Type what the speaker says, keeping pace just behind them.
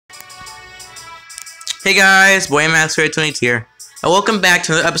Hey guys, BoyMaster22 here, and welcome back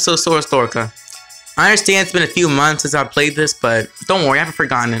to another episode of Historica. I understand it's been a few months since I played this, but don't worry, I haven't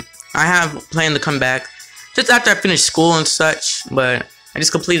forgotten it. I have planned to come back just after I finish school and such, but I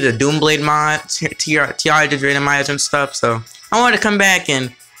just completed a Doomblade mod, TI Randomizer and stuff, so I wanted to come back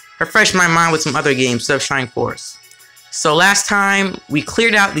and refresh my mind with some other games instead of Shining Force. So last time, we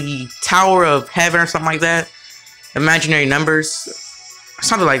cleared out the Tower of Heaven or something like that. Imaginary numbers,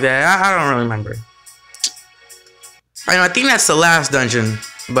 something like that, I don't really remember. I think that's the last dungeon,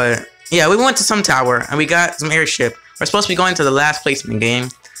 but yeah, we went to some tower and we got some airship. We're supposed to be going to the last place in the game.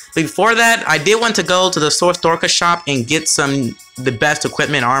 But before that, I did want to go to the Historica shop and get the best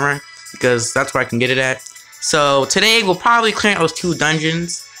equipment armor, because that's where I can get it at. So today we'll probably clear out those 2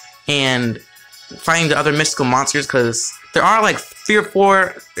 dungeons and find the other mystical monsters, because there are like 3 or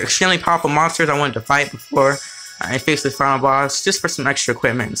 4 extremely powerful monsters I wanted to fight before I face the final boss, just for some extra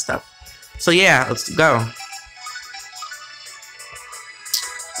equipment and stuff. So yeah, let's go.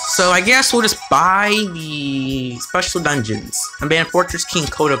 So I guess we'll just buy the special dungeons. Abandoned Fortress, King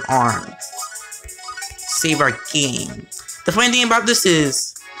Coat of Arms. Save our game. The funny thing about this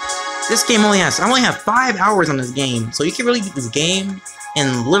is, this game I only have 5 hours on this game. So you can really beat this game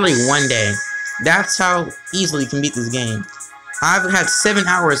in literally 1 day. That's how easily you can beat this game. I've had 7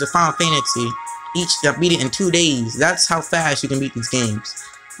 hours of Final Fantasy. I beat it in 2 days. That's how fast you can beat these games.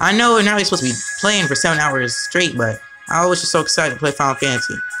 I know we're not really supposed to be playing for 7 hours straight, but I was just so excited to play Final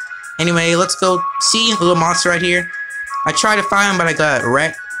Fantasy. Anyway, let's go see the little monster right here. I tried to find him, but I got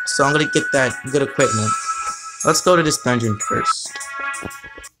wrecked, so I'm gonna get that good equipment. Let's go to this dungeon first.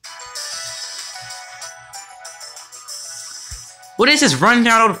 What is this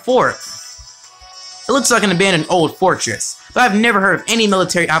rundown old fort? It looks like an abandoned old fortress, but I've never heard of any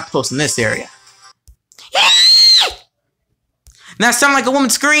military outpost in this area. That sounded like a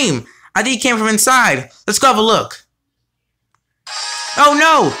woman's scream. I think it came from inside. Let's go have a look. Oh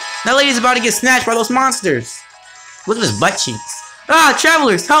no! That lady's about to get snatched by those monsters. Look at his butt cheeks. Ah,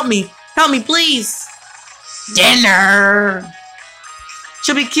 travelers, help me! Help me, please! Dinner!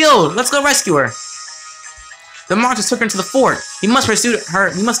 She'll be killed. Let's go rescue her. The monsters took her into the fort. We must pursue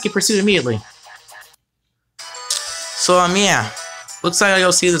her. We must get pursued immediately. So, yeah. Looks like I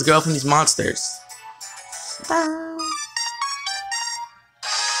go see this girl from these monsters.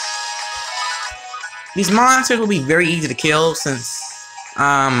 These monsters will be very easy to kill since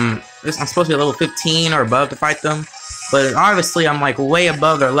I'm supposed to be level 15 or above to fight them, but obviously I'm like way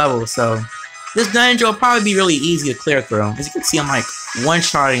above their level, so this dungeon will probably be really easy to clear through. As you can see, I'm like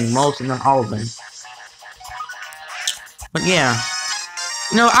one-shotting most and not all of them. But yeah,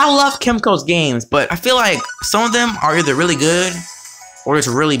 you know, I love Kimco's games, but I feel like some of them are either really good or it's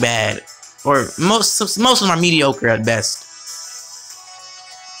really bad, or most of them are mediocre at best.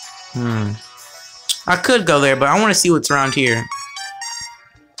 I could go there, but I want to see what's around here.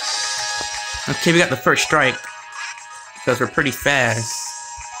 Okay, we got the first strike, because we're pretty fast.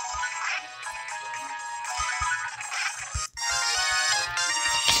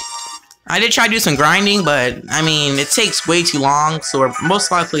 I did try to do some grinding, but, I mean, it takes way too long, so we're most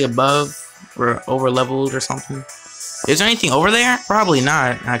likely above or over leveled or something. Is there anything over there? Probably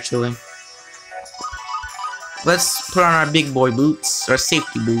not, actually. Let's put on our big boy boots, our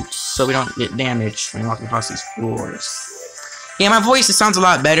safety boots, so we don't get damaged when walking across these floors. Yeah, my voice sounds a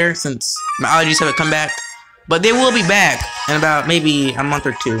lot better since my allergies haven't come back, but they will be back in about maybe a month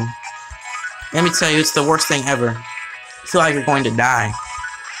or 2. Let me tell you, it's the worst thing ever. I feel like you're going to die.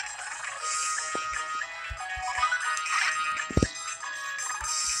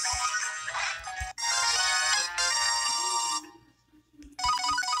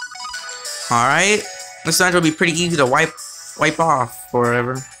 Alright, this dungeon will be pretty easy to wipe off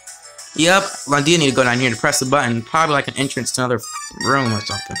forever. Yep, I do need to go down here to press the button. Probably like an entrance to another room or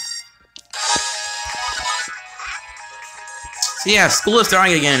something. So yeah, school is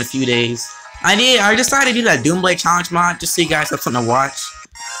starting again in a few days. I decided to do that Doomblade challenge mod just so you guys have something to watch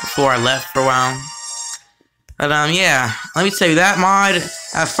before I left for a while. But yeah, let me tell you, that mod,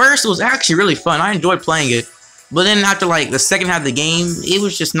 at first it was actually really fun. I enjoyed playing it. But then after like the second half of the game, it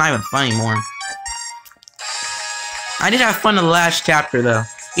was just not even fun anymore. I did have fun in the last chapter though.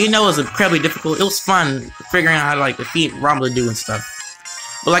 Even though it was incredibly difficult, it was fun figuring out how to like defeat Romuladoo and stuff.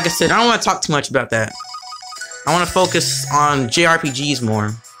 But like I said, I don't want to talk too much about that. I want to focus on JRPGs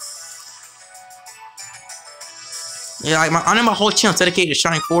more. Yeah, like I know my whole channel is dedicated to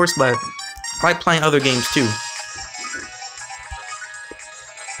Shining Force, but I like playing other games too.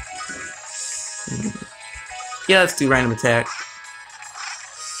 Yeah, let's do random attack.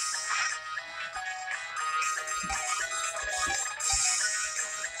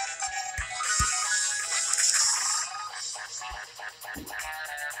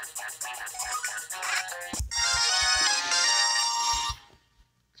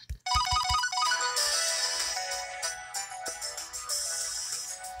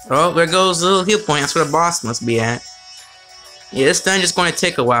 Oh, there goes the little hit point. That's where the boss must be at. Yeah, this dungeon's going to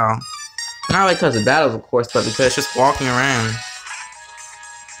take a while. Not only because of battles, of course, but because it's just walking around.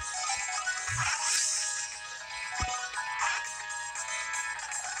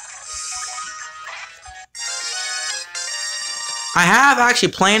 I have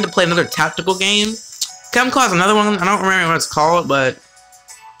actually planned to play another tactical game. Chemical has another one. I don't remember what it's called, but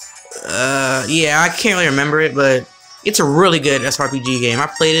yeah, I can't really remember it, but it's a really good SRPG game. I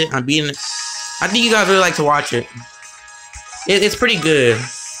played it. I'm beating it. I think you guys really like to watch it. It's pretty good.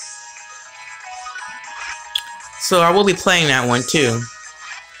 So I will be playing that one too.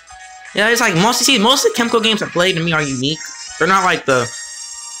 Yeah, it's like most of the Chemical games I played to me are unique. They're not like the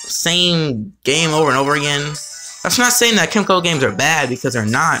same game over and over again. That's not saying that Chemical games are bad, because they're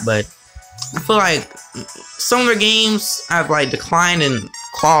not, but I feel like some of their games have like declined in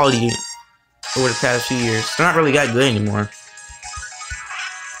quality over the past few years. They're not really that good anymore.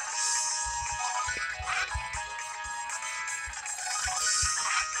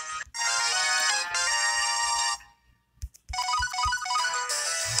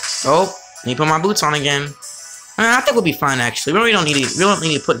 Oh, need to put my boots on again. I think we'll be fine actually. We really don't need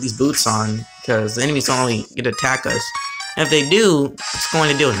to put these boots on because the enemies don't really get to attack us. And if they do, it's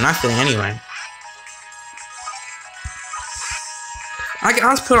going to do nothing anyway. I'll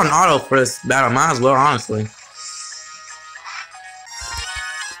just put on auto for this battle. Might as well, honestly.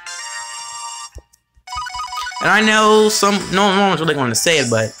 And I know no one's really going to say it,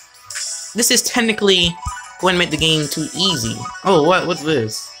 but this is technically going to make the game too easy. Oh, what's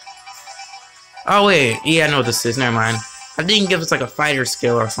this? Oh wait, yeah, I know what this is. Never mind. I didn't give us like a fighter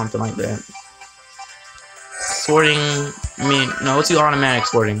skill or something like that. Sorting. I mean, no, it's the automatic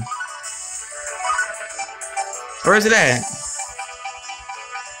sorting. Where is it at?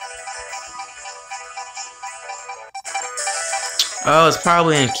 Oh, it's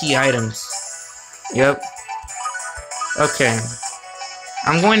probably in key items. Yep. Okay.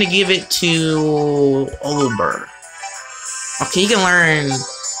 I'm going to give it to Oliver. Okay, you can learn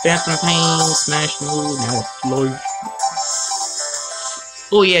Phantom Pain, Smash Move, now Floyd.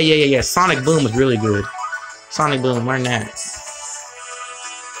 Oh yeah. Sonic Boom is really good. Sonic Boom, learn that.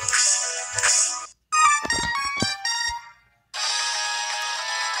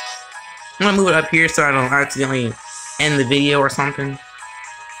 I'm gonna move it up here so I don't accidentally end the video or something.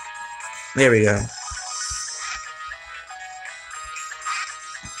 There we go.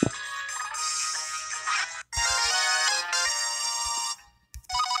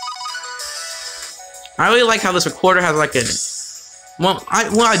 I really like how this recorder has like a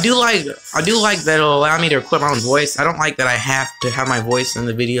I do like that it'll allow me to record my own voice. I don't like that I have to have my voice in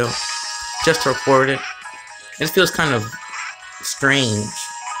the video just to record it. It feels kind of strange.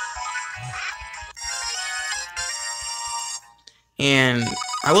 And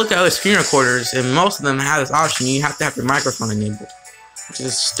I looked at other screen recorders, and most of them have this option. You have to have your microphone enabled, which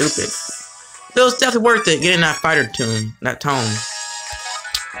is stupid. It was definitely worth it getting that fighter tune, that tone.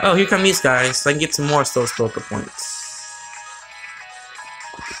 Oh, here come these guys, so I can get some more Historica points.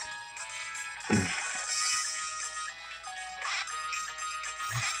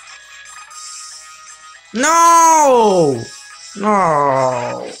 No!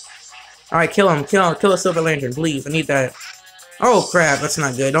 No! Alright, kill him, kill a Silver Lantern, please. I need that. Oh crap, that's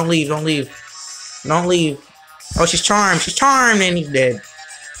not good. Don't leave, don't leave. Don't leave. Oh, she's charmed, and he's dead.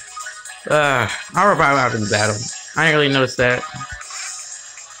 I'll revive after the battle. I didn't really notice that.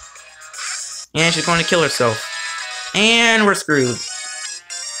 And she's going to kill herself. And we're screwed.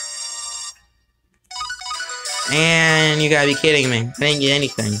 And you gotta be kidding me. I didn't get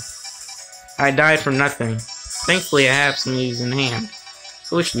anything. I died from nothing. Thankfully, I have some of these in hand.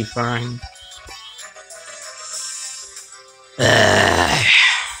 So it should be fine.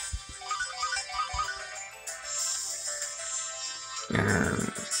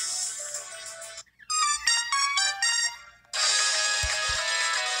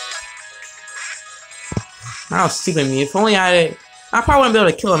 That was stupid of me. If only I probably wouldn't be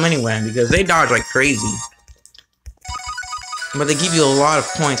able to kill them anyway, because they dodge like crazy. But they give you a lot of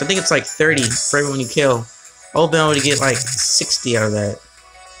points. I think it's like 30 for everyone you kill. I'll be able to get like 60 out of that.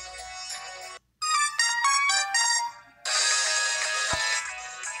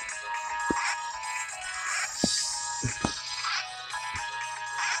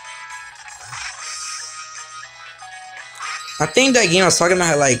 I think that game I was talking about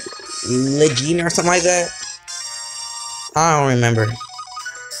had like Legina or something like that. I don't remember.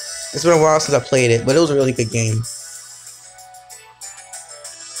 It's been a while since I played it, but it was a really good game.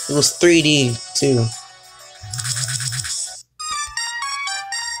 It was 3D too.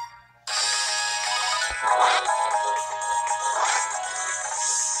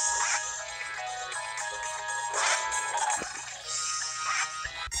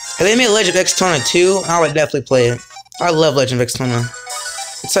 If they made Legend of Extona 2, I would definitely play it. I love Legend of Extona.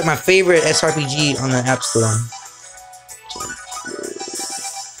 It's like my favorite SRPG on the App Store.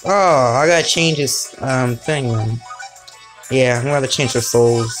 Oh, I gotta change this thing then. Yeah, I'm gonna have to change the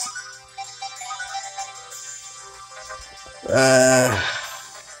souls.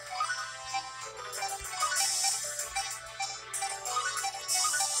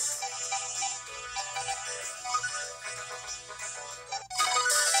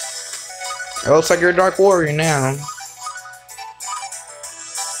 It looks like you're a Dark Warrior now.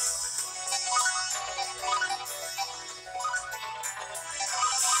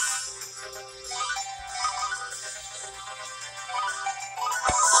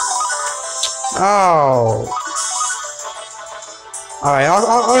 Oh. Alright,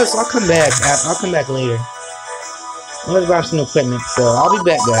 I'll come back. I'll come back later. I'm gonna buy some new equipment, so I'll be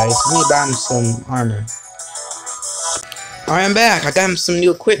back, guys. I need to buy him some armor. Alright, I'm back. I got him some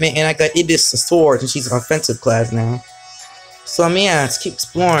new equipment, and I got Ibis a sword, and she's an offensive class now. So, yeah, let's keep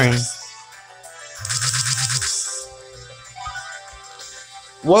exploring.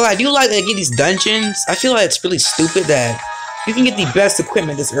 Well, I do like that I get these dungeons. I feel like it's really stupid that you can get the best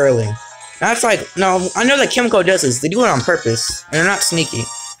equipment this early. That's like, no, I know that Chemical does this. They do it on purpose, and they're not sneaky.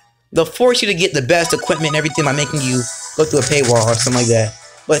 They'll force you to get the best equipment and everything by making you go through a paywall or something like that.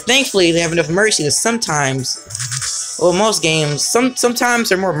 But thankfully, they have enough mercy that sometimes, well, most games, sometimes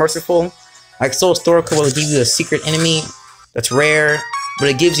they're more merciful. Like Historica will give you a secret enemy that's rare, but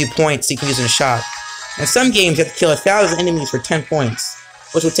it gives you points so you can use in a shop. In some games, you have to kill 1,000 enemies for 10 points,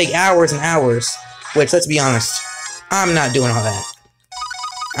 which will take hours and hours, which, let's be honest, I'm not doing all that.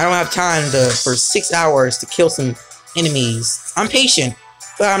 I don't have time for 6 hours to kill some enemies. I'm patient,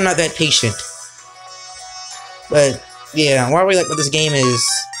 but I'm not that patient. But, yeah, what I really like about this game is,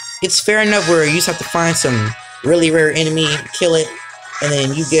 it's fair enough where you just have to find some really rare enemy, kill it, and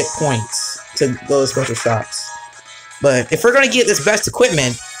then you get points to go to special shops. But if we're gonna get this best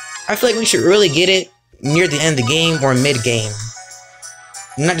equipment, I feel like we should really get it near the end of the game or mid-game.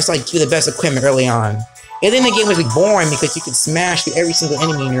 Not just like give the best equipment early on. And then the game would be boring because you could smash through every single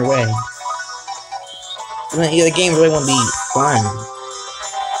enemy in your way. And then the game really won't be fun.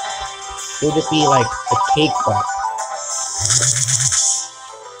 It would just be like a cakewalk.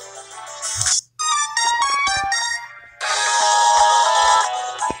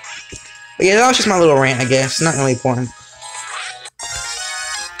 But yeah, that was just my little rant, I guess. Not really important.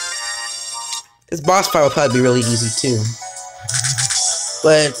 This boss fight will probably be really easy too.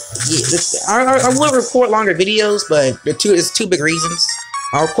 But yeah, I will record longer videos, but there's two big reasons.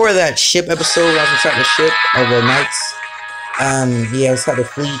 I'll record that ship episode where I was inside the ship of the Knights. Yeah, I was inside the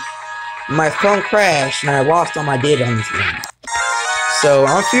fleet. My phone crashed and I lost all my data on this game. So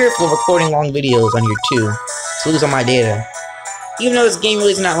I'm fearful of recording long videos on here too, to lose all my data. Even though this game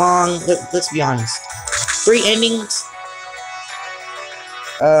really isn't that long, let's be honest. 3 endings.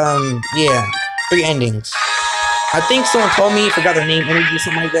 Yeah, 3 endings. I think someone told me, forgot their name, Energy,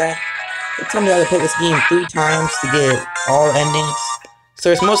 something like that. They told me I had to play this game 3 times to get all endings. So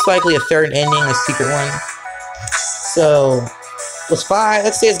there's most likely a 3rd ending, a secret one. So, was 5,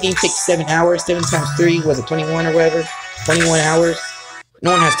 let's say this game takes 7 hours, 7 times 3, was it 21 or whatever? 21 hours.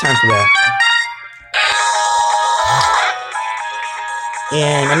 No one has time for that.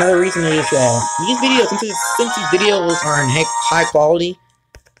 And another reason is that these videos, since these videos are in high quality,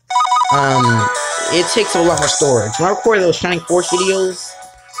 it takes a lot more storage. When I record those Shining Force videos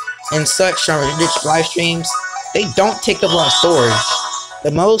and such on rich live streams, they don't take up a lot of storage.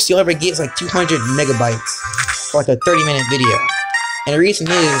 The most you'll ever get is like 200 megabytes for like a 30-minute video. And the reason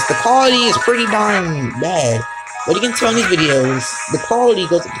is, the quality is pretty darn bad. But you can tell in these videos, the quality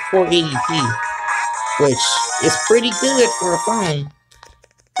goes up to 480p, which is pretty good for a phone.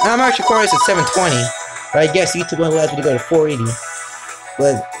 I'm actually recording this at 720, but I guess YouTube allows me to go to 480.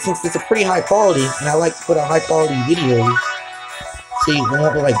 But since it's a pretty high quality, and I like to put out high quality videos, so you won't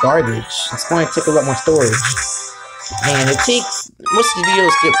look like garbage, it's going to take a lot more storage. And it takes, most of the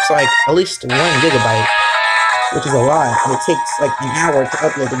videos get like at least 1 gigabyte, which is a lot, and it takes like an hour to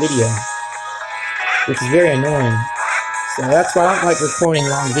upload the video, which is very annoying. So that's why I don't like recording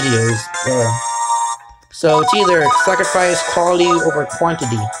long videos. So it's either sacrifice quality over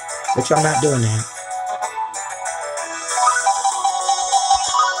quantity, which I'm not doing that.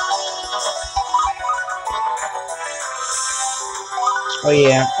 Oh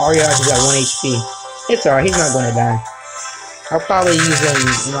yeah, Arya just got 1 HP. It's alright, he's not going to die. I'll probably use him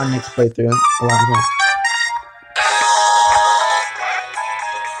in my next playthrough a lot more.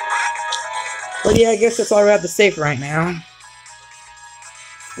 But yeah, I guess that's all I have to say for right now.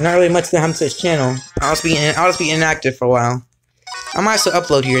 Not really much to happen to this channel. I'll just be inactive for a while. I might still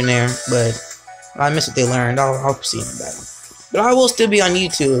upload here and there, but I miss what they learned. I'll proceed in battle. But I will still be on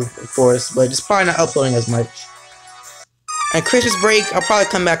YouTube, of course, but just probably not uploading as much. And Christmas break, I'll probably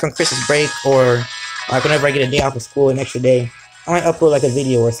come back on Christmas break, or like whenever I get a day off of school, an extra day. I might upload like a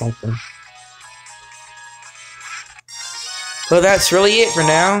video or something. But that's really it for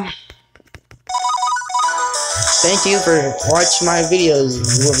now. Thank you for watching my videos,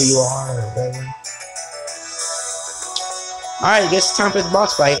 whoever you are, or whatever. Alright, I guess it's time for the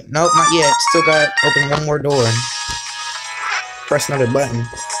boss fight. Nope, not yet. Still got to open one more door. Press another button.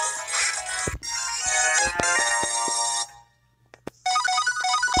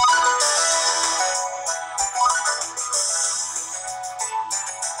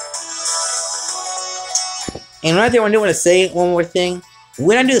 And another thing I do want to say, one more thing.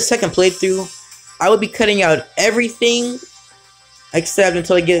 When I do the second playthrough, I will be cutting out everything except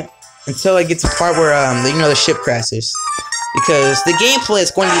until I get to the part where the ship crashes. Because the gameplay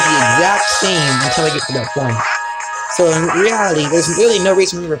is going to be the exact same until I get to that point. So in reality, there's really no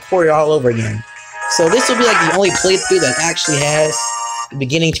reason to record it all over again. So this will be like the only playthrough that actually has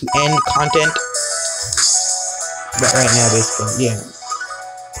beginning to end content. But right now, basically, yeah.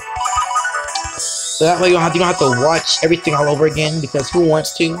 So that way you don't have to watch everything all over again, because who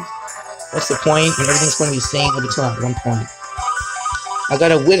wants to? What's the point when everything's going to be the same up until at one point? I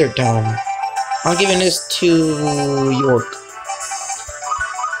got a wizard tome. I'm giving this to York.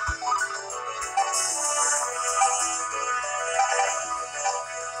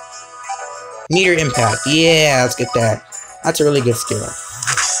 Meter impact. Yeah, let's get that. That's a really good skill.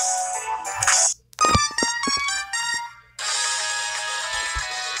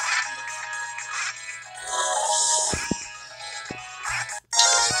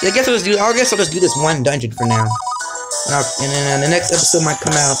 I guess I'll just do this one dungeon for now. And then the next episode might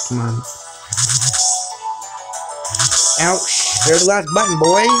come out. Come on. Ouch. There's the last button,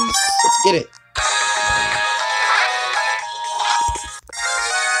 boys. Let's get it.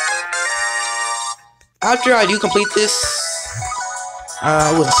 After I do complete this,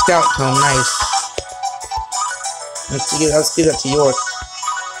 with a scout tome, nice. Let's give that to York.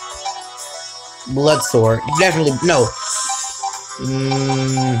 Blood sword. Definitely, no.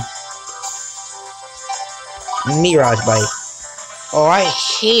 Mirage bite. Oh, I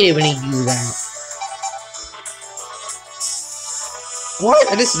hate it when he do that.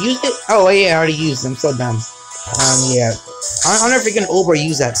 What? I just used it? Oh, yeah, I already used it. I'm so dumb. Yeah. I'll never freaking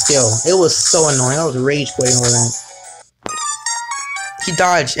overuse that skill. It was so annoying. I was rage quitting over that. He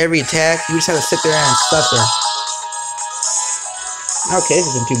dodged every attack. You just had to sit there and suffer. Okay, this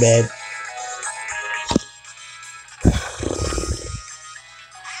isn't too bad.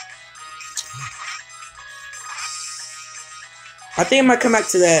 I think I might come back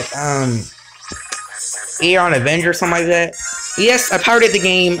to that, Aeon Avenger or something like that. Yes, I pirated the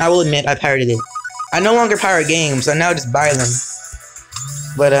game. I will admit, I pirated it. I no longer pirate games. I now just buy them.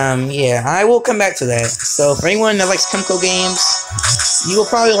 But, yeah, I will come back to that. So, for anyone that likes Chemical games, you will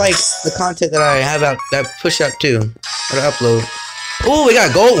probably like the content that I have out, that I push out too, or to upload. Ooh, we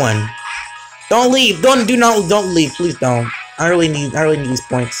got a gold one. Don't leave. Don't leave. Please don't. I really need these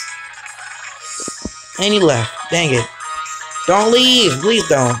points. And he left. Dang it. Don't leave. Please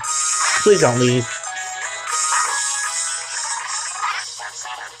don't. Please don't leave.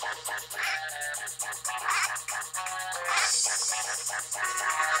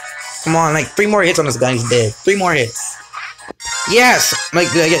 Come on, like 3 more hits on this guy, he's dead. 3 more hits. Yes!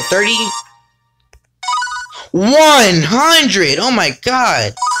 Like, did I get 30? 100! Oh my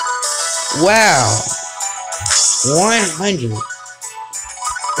god! Wow. 100.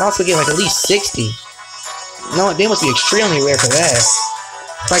 I also get like at least 60. You know what? They must be extremely rare for that.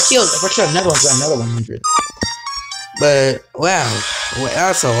 If I kill another one, got another 100. But, wow.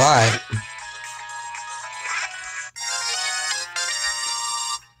 That's a lot.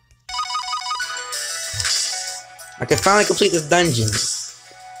 I can finally complete this dungeon.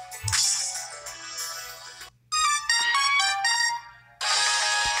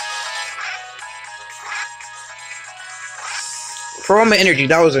 Chroma Energy,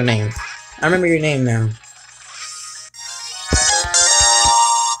 that was her name. I remember your name now.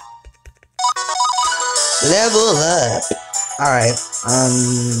 Level up. Alright,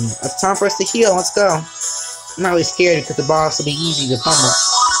 it's time for us to heal. Let's go. I'm not really scared because the boss will be easy to pummel.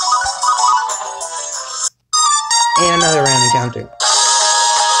 And another random encounter.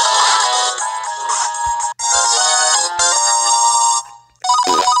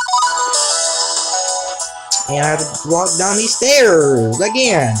 And I have to walk down these stairs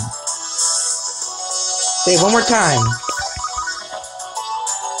again. Say it one more time.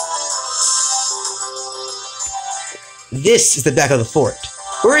 This is the back of the fort.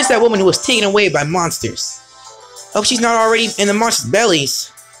 Where is that woman who was taken away by monsters? Hope she's not already in the monsters'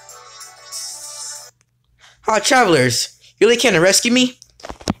 bellies. Hi, travelers. You really can't rescue me?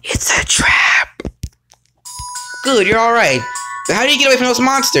 It's a trap. Good, you're alright. But how do you get away from those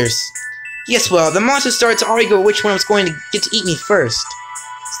monsters? Yes, well, the monsters started to argue over which one was going to get to eat me first.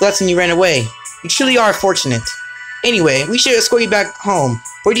 So that's when you ran away. You truly are fortunate. Anyway, we should escort you back home.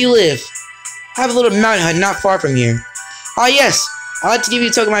 Where do you live? I have a little mountain hut not far from here. Ah, yes. I'd like to give you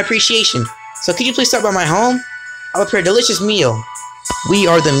a token of my appreciation. So could you please stop by my home? I'll prepare a delicious meal. We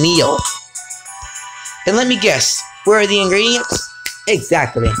are the meal. And let me guess, where are the ingredients?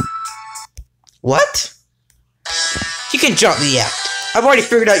 Exactly. What? You can drop the act. I've already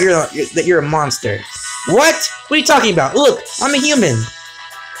figured out that you're a monster. What? What are you talking about? Look, I'm a human.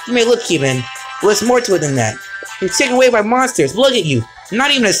 You may look human, but there's more to it than that. You're taken away by monsters. Look at you.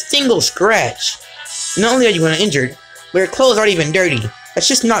 Not even a single scratch. Not only are you uninjured, but your clothes aren't even dirty. That's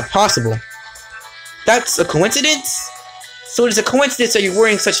just not possible. That's a coincidence? So it is a coincidence that you're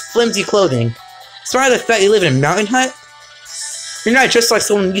wearing such flimsy clothing. Despite the fact you live in a mountain hut? You're not just like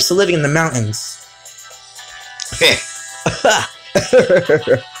someone used to living in the mountains.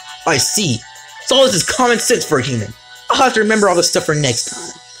 I see. So all this is common sense for a human. I'll have to remember all this stuff for next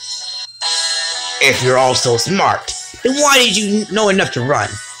time. If you're all so smart, then why did you know enough to run?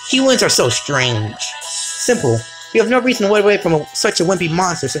 Humans are so strange. Simple. You have no reason to run away from such a wimpy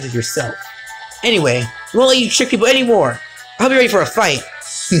monster such as yourself. Anyway, we won't let you trick people anymore. I'll be ready for a fight.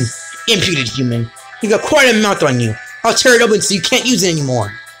 Impudent human. You got quite a mouth on you. I'll tear it open so you can't use it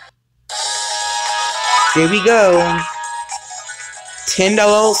anymore. Here we go.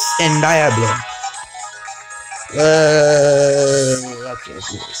 $10 and Diablo. Okay,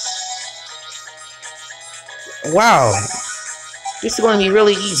 let's do this. Wow. This is going to be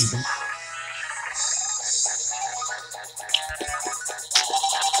really easy.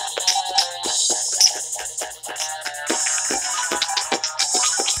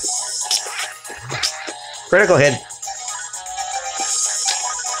 Critical hit.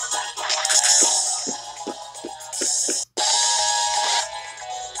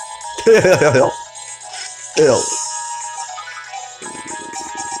 Ew.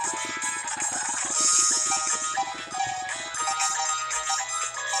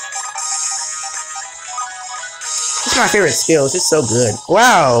 This is my favorite skill. It's just so good.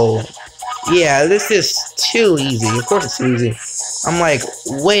 Wow. Yeah, this is too easy. Of course it's too easy. I'm like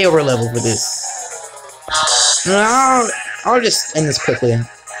way over level for this. No, I'll just end this quickly.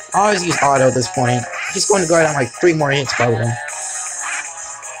 I'll always use auto at this point. He's going to go out on like 3 more hits probably.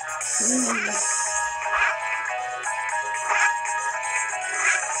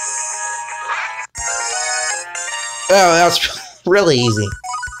 Oh, that was really easy.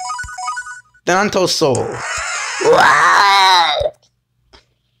 The Untold Soul.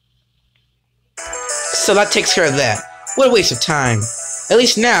 So that takes care of that. What a waste of time. At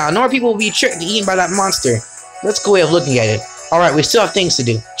least now, no more people will be tricked and eaten by that monster. That's a good way of looking at it. Alright, we still have things to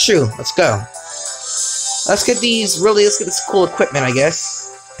do. True, let's go. Let's get this cool equipment, I guess.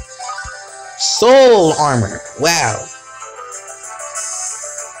 Soul armor. Wow.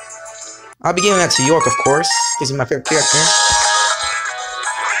 I'll be giving that to York, of course, because he's my favorite character.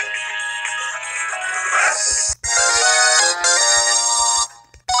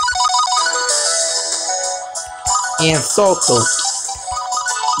 And Soul Coat.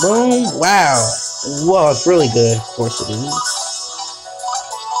 Boom. Wow. Whoa, it's really good. Of course it is.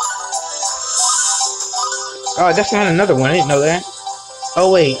 Oh, I definitely had another one. I didn't know that.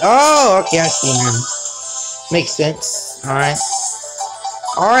 Oh, wait. Oh, okay, I see now. Makes sense. Alright.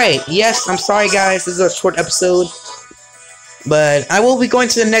 Alright, yes, I'm sorry guys, this is a short episode. But I will be going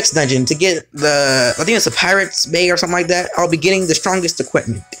to the next dungeon to get the, I think it's a Pirate's Bay or something like that. I'll be getting the strongest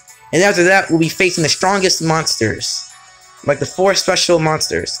equipment. And after that, we'll be facing the strongest monsters. Like the 4 special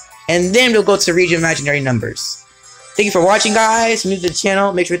monsters. And then we'll go to Region Imaginary Numbers. Thank you for watching guys. If you're new to the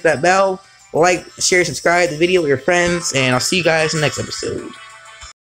channel, make sure to hit that bell. Like, share, subscribe the video with your friends. And I'll see you guys in the next episode.